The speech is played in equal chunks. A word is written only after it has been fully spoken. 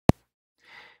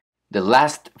The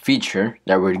last feature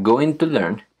that we're going to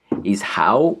learn is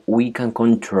how we can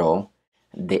control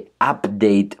the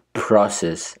update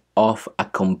process of a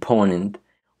component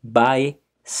by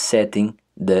setting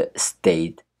the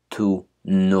state to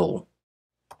null.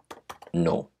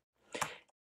 Null.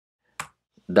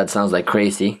 That sounds like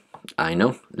crazy, I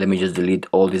know. Let me just delete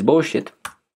all this bullshit.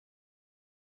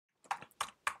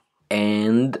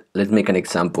 And let's make an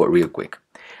example real quick.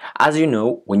 As you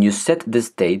know, when you set the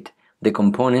state, the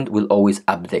component will always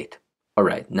update.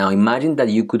 Alright, now imagine that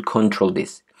you could control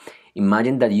this.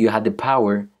 Imagine that you had the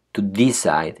power to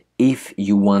decide if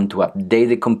you want to update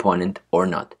the component or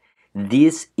not.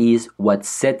 This is what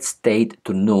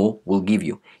setStatenull will give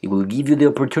you. It will give you the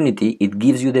opportunity, it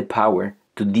gives you the power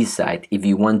to decide if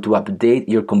you want to update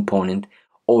your component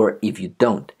or if you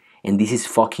don't. And this is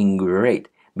fucking great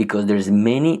because there's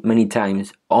many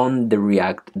times on the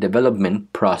React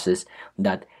development process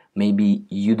that maybe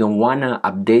you don't want to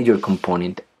update your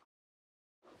component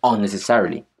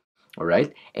unnecessarily. All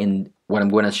right, and what I'm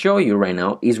going to show you right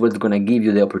now is what's going to give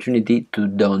you the opportunity to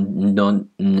don't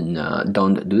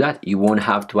do that. You won't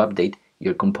have to update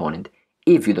your component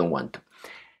if you don't want to.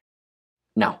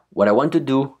 Now, what I want to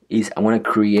do is I want to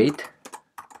create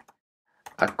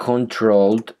a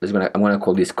controlled. I'm going to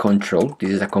call this control. This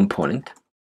is a component.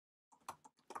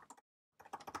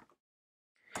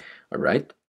 All right,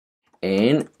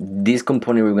 and this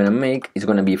component we're going to make is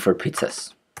going to be for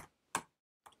pizzas.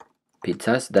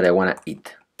 Pizzas that I want to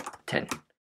eat, 10.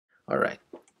 All right,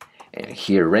 and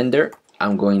here render,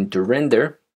 I'm going to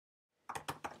render,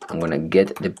 I'm going to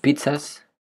get the pizzas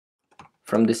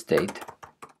from the state,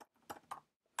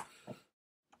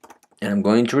 and I'm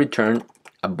going to return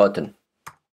a button.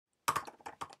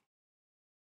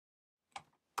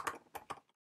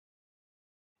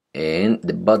 And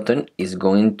the button is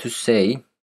going to say,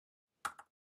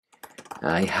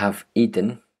 I have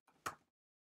eaten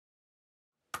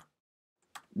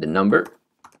the number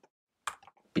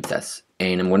pizzas,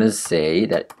 and I'm going to say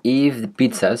that if the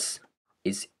pizzas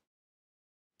is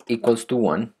equals to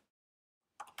 1,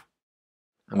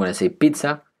 I'm going to say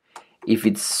pizza. If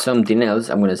it's something else,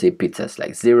 I'm going to say pizzas,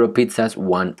 like 0 pizzas,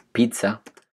 1 pizza,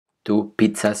 2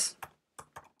 pizzas,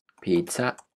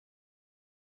 pizza,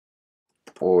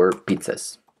 or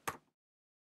pizzas.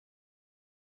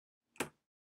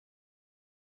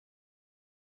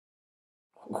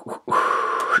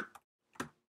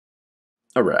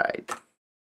 All right,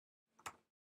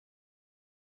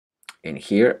 and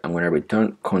here I'm going to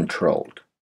return controlled.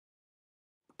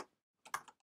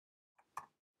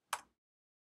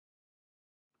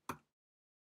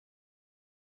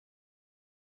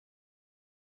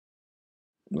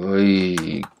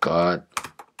 Oh God.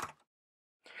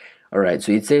 All right,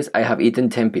 so it says I have eaten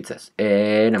 10 pizzas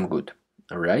and I'm good.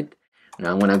 All right,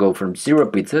 now I'm going to go from 0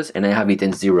 pizzas and I have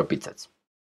eaten 0 pizzas.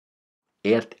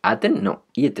 Eaten? No,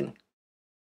 eaten.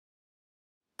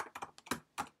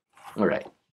 All right,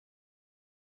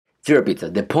 0 pizza.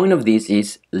 The point of this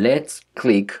is let's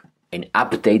click and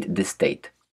update the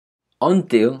state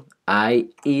until I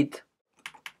eat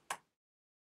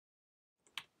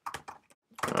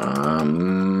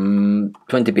 20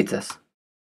 pizzas.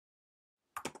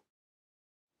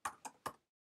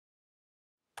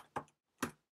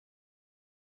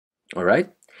 All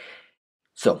right,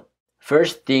 so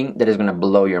first thing that is going to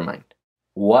blow your mind.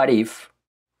 What if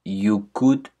you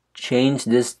could change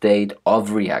the state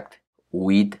of React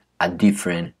with a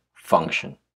different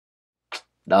function?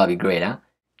 That would be great, huh?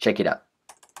 Check it out.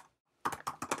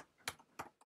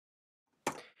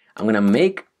 I'm gonna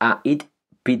make a eat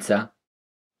pizza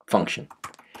function,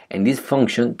 and this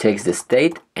function takes the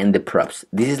state and the props.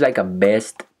 This is like a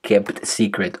best kept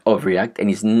secret of React, and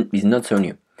it's not so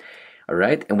new. All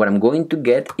right, and what I'm going to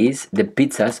get is the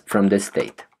pizzas from the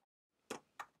state.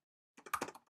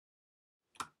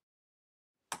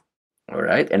 All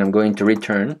right, and I'm going to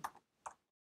return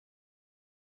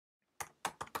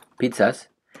pizzas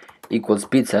equals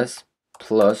pizzas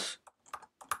plus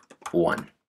 1.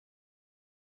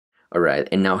 All right,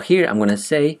 and now here I'm going to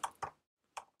say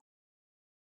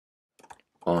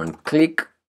on click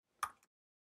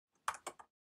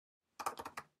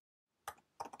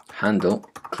handle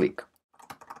click.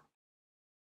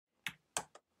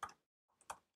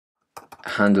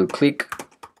 Handle click,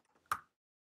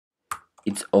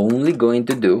 it's only going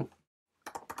to do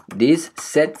this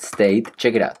set state.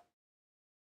 Check it out,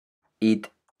 eat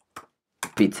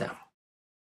pizza.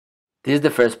 This is the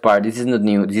first part. This is not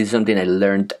new. This is something I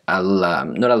learned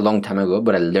not a long time ago,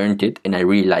 but I learned it and I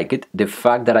really like it. The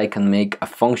fact that I can make a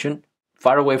function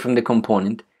far away from the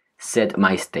component set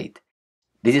my state.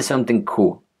 This is something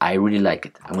cool. I really like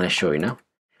it. I'm going to show you now.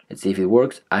 Let's see if it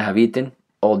works. I have eaten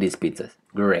all these pizzas.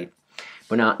 Great.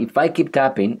 But now if I keep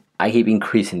tapping, I keep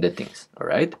increasing the things, all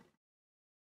right?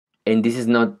 And this is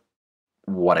not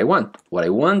what I want. What I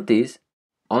want is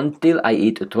until I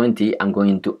hit 20, I'm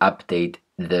going to update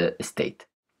the state,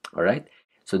 all right?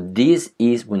 So this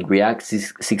is when React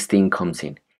 16 comes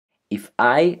in. If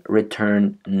I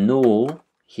return null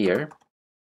here,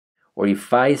 or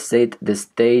if I set the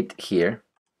state here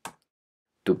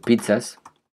to pizzas,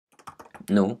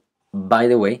 no, by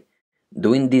the way,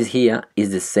 doing this here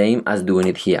is the same as doing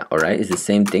it here, all right? It's the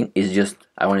same thing. It's just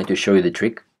I wanted to show you the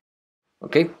trick.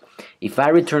 Okay, if I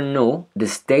return null, the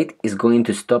state is going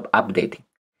to stop updating.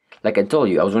 Like I told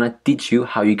you, I was going to teach you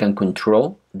how you can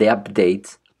control the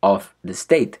updates of the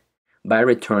state by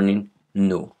returning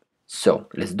null. So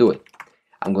let's do it.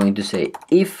 I'm going to say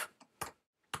if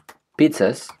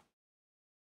pizzas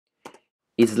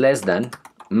is less than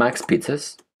max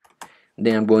pizzas,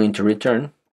 then I'm going to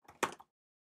return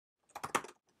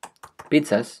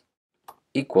pizzas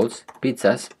equals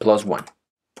pizzas plus 1.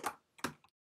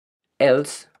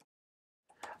 Else,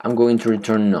 I'm going to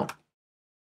return no.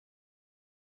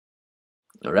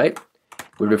 Alright?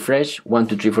 We refresh 1,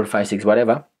 2, 3, 4, 5, 6,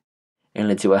 whatever, and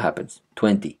let's see what happens.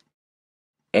 20.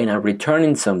 And I'm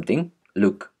returning something.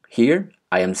 Look, here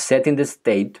I am setting the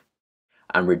state,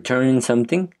 I'm returning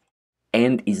something,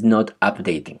 and it's not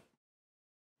updating.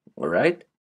 Alright?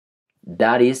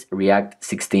 That is React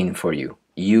 16 for you.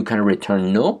 You can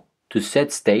return no to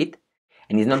set state,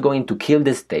 and it's not going to kill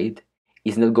the state,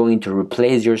 it's not going to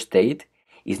replace your state,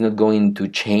 it's not going to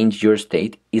change your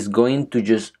state, it's going to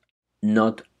just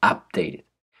not update it.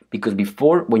 Because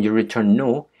before, when you return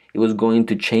no, it was going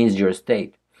to change your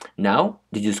state. Now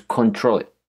you just control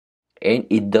it, and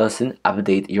it doesn't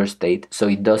update your state, so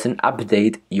it doesn't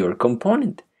update your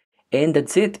component, and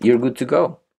that's it. You're good to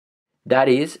go. That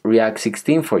is React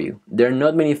 16 for you. There are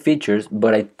not many features,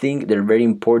 but I think they're very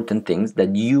important things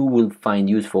that you will find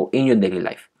useful in your daily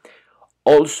life.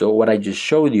 Also, what I just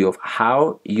showed you of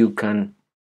how you can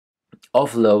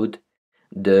offload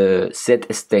the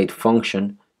setState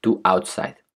function to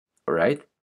outside. All right.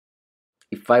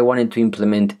 If I wanted to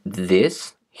implement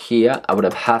this here, I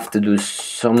would have to do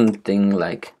something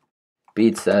like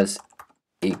pizzas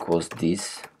equals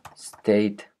this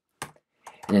state,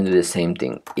 and then do the same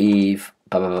thing. If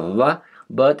blah blah blah blah, blah,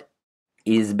 but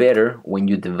it's better when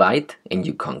you divide and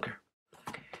you conquer.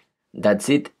 That's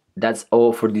it. That's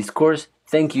all for this course.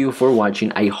 Thank you for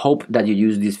watching. I hope that you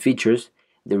use these features.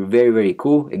 They're very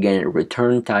cool. Again,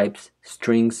 return types,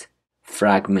 strings,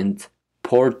 fragments,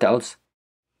 portals,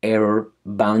 error,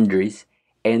 boundaries,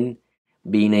 and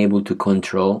being able to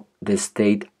control the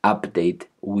state update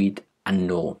with a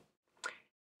null.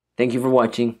 Thank you for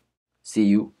watching. See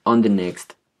you on the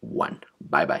next one.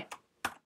 Bye bye.